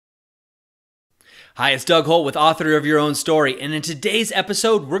Hi, it's Doug Holt with Author of Your Own Story, and in today's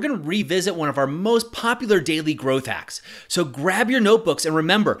episode, we're going to revisit one of our most popular daily growth hacks. So grab your notebooks and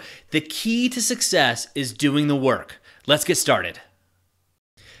remember, the key to success is doing the work. Let's get started.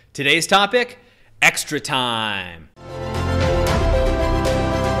 Today's topic, extra time.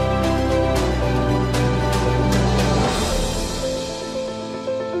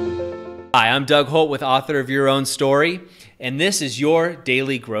 Hi, I'm Doug Holt with Author of Your Own Story, and this is your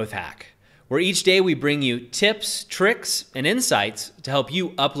daily growth hack, where each day we bring you tips, tricks, and insights to help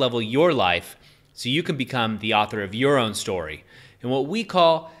you up-level your life so you can become the author of your own story in what we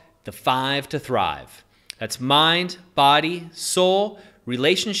call the 5 to Thrive. That's mind, body, soul,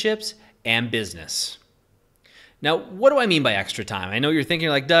 relationships, and business. Now, what do I mean by extra time? I know you're thinking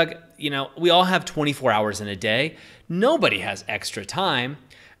like, Doug, we all have 24 hours in a day. Nobody has extra time,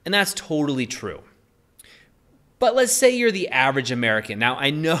 and that's totally true. But let's say you're the average American. Now, I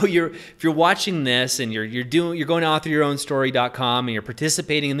know if you're watching this and you're going to authoryourOwnstory.com and you're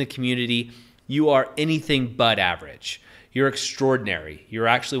participating in the community, you are anything but average. You're extraordinary. You're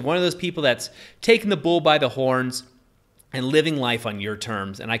actually one of those people that's taking the bull by the horns and living life on your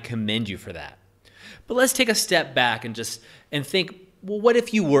terms, and I commend you for that. But let's take a step back and think, well, what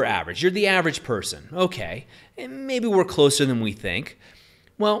if you were average? You're the average person. Okay, and maybe we're closer than we think.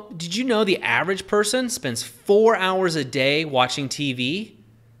 Well, did you know the average person spends 4 hours a day watching TV?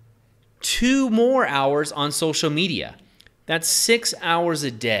 2 more hours on social media. That's 6 hours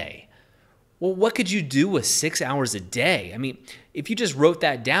a day. Well, what could you do with 6 hours a day? I mean, if you just wrote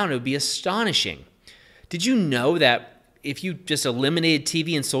that down, it would be astonishing. Did you know that if you just eliminated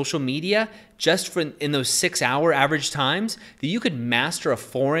TV and social media just in those 6-hour average times, that you could master a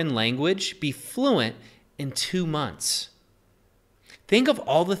foreign language, be fluent in 2 months? Think of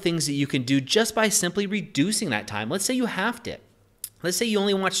all the things that you can do just by simply reducing that time. Let's say you halved it. Let's say you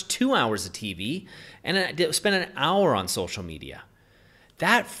only watch 2 hours of TV and spend an hour on social media.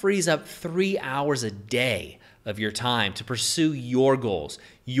 That frees up 3 hours a day of your time to pursue your goals,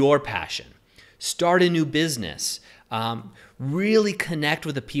 your passion. Start a new business. Really connect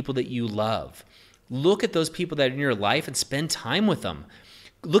with the people that you love. Look at those people that are in your life and spend time with them.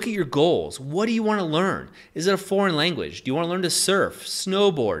 Look at your goals. What do you want to learn? Is it a foreign language? Do you want to learn to surf,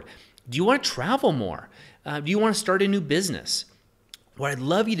 snowboard? Do you want to travel more? Do you want to start a new business? What I'd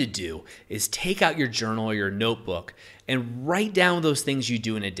love you to do is take out your journal or your notebook and write down those things you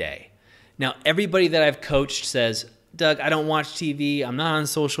do in a day. Now, everybody that I've coached says, Doug, I don't watch TV. I'm not on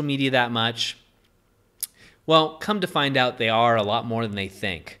social media that much. Well, come to find out they are a lot more than they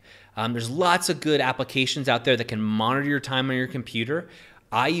think. There's lots of good applications out there that can monitor your time on your computer.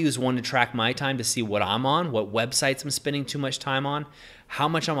 I use one to track my time to see what I'm on, what websites I'm spending too much time on, how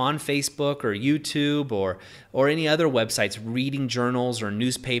much I'm on Facebook or YouTube or any other websites, reading journals or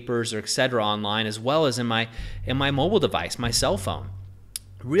newspapers or etc. online, as well as in my mobile device, my cell phone.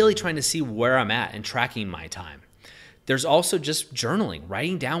 Really trying to see where I'm at and tracking my time. There's also just journaling,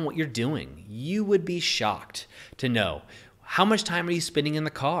 writing down what you're doing. You would be shocked to know how much time are you spending in the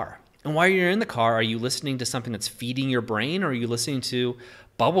car? And while you're in the car, are you listening to something that's feeding your brain, or are you listening to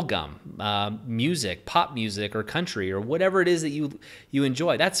bubblegum, music, pop music, or country, or whatever it is that you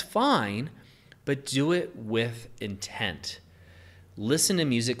enjoy? That's fine, but do it with intent. Listen to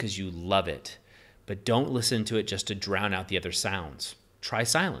music because you love it, but don't listen to it just to drown out the other sounds. Try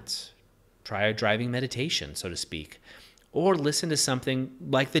silence. Try a driving meditation, so to speak. Or listen to something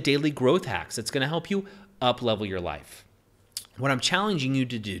like the Daily Growth Hacks that's going to help you up-level your life. What I'm challenging you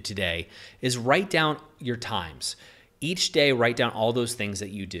to do today is write down your times. Each day, write down all those things that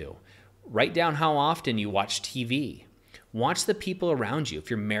you do. Write down how often you watch TV. Watch the people around you. If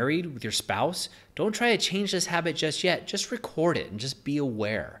you're married with your spouse, don't try to change this habit just yet. Just record it and just be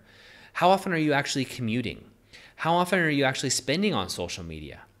aware. How often are you actually commuting? How often are you actually spending on social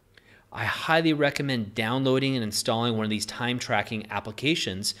media? I highly recommend downloading and installing one of these time tracking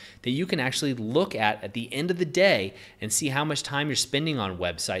applications that you can actually look at the end of the day and see how much time you're spending on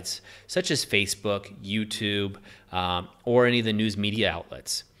websites such as Facebook, YouTube, or any of the news media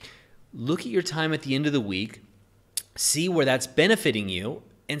outlets. Look at your time at the end of the week, see where that's benefiting you,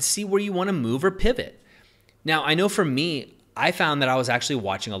 and see where you want to move or pivot. Now, I know for me, I found that I was actually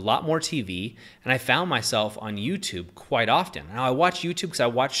watching a lot more TV, and I found myself on YouTube quite often. Now, I watch YouTube because I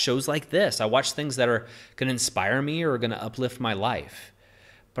watch shows like this. I watch things that are going to inspire me or are going to uplift my life.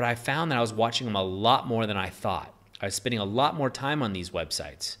 But I found that I was watching them a lot more than I thought. I was spending a lot more time on these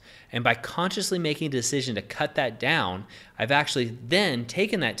websites. And by consciously making a decision to cut that down, I've actually then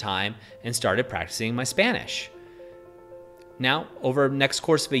taken that time and started practicing my Spanish. Now, over the next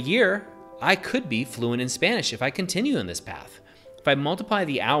course of a year, I could be fluent in Spanish if I continue in this path. If I multiply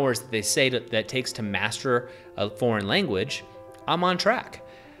the hours that they say that it takes to master a foreign language, I'm on track.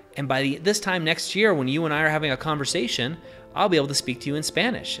 And by this time next year, when you and I are having a conversation, I'll be able to speak to you in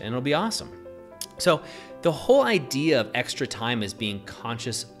Spanish, and it'll be awesome. So the whole idea of extra time is being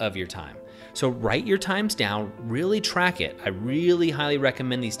conscious of your time. So write your times down, really track it. I really highly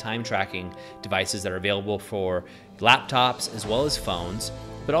recommend these time tracking devices that are available for laptops as well as phones,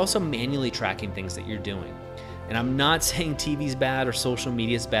 but also manually tracking things that you're doing. And I'm not saying TV's bad or social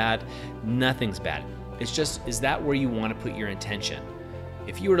media's bad. Nothing's bad. It's just, is that where you want to put your intention?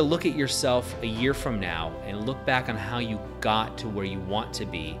 If you were to look at yourself a year from now and look back on how you got to where you want to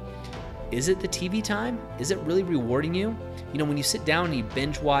be, is it the TV time? Is it really rewarding you? You know, when you sit down and you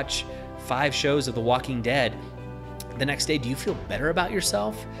binge watch 5 shows of The Walking Dead, the next day, do you feel better about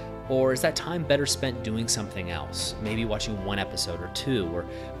yourself? Or is that time better spent doing something else? Maybe watching 1 episode or 2,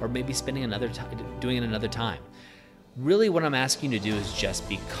 or maybe spending doing it another time. Really what I'm asking you to do is just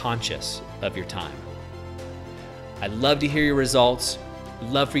be conscious of your time. I'd love to hear your results.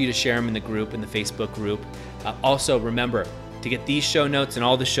 Love for you to share them in the group, in the Facebook group. Also, remember to get these show notes and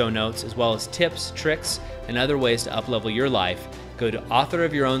all the show notes, as well as tips, tricks, and other ways to uplevel your life, go to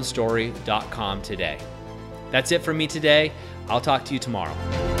authorofyourownstory.com today. That's it for me today. I'll talk to you tomorrow.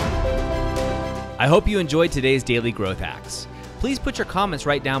 I hope you enjoyed today's Daily Growth Hacks. Please put your comments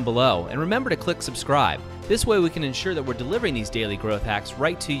right down below, and remember to click subscribe. This way we can ensure that we're delivering these daily growth hacks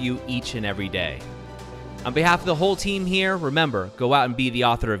right to you each and every day. On behalf of the whole team here, remember, go out and be the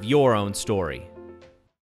author of your own story.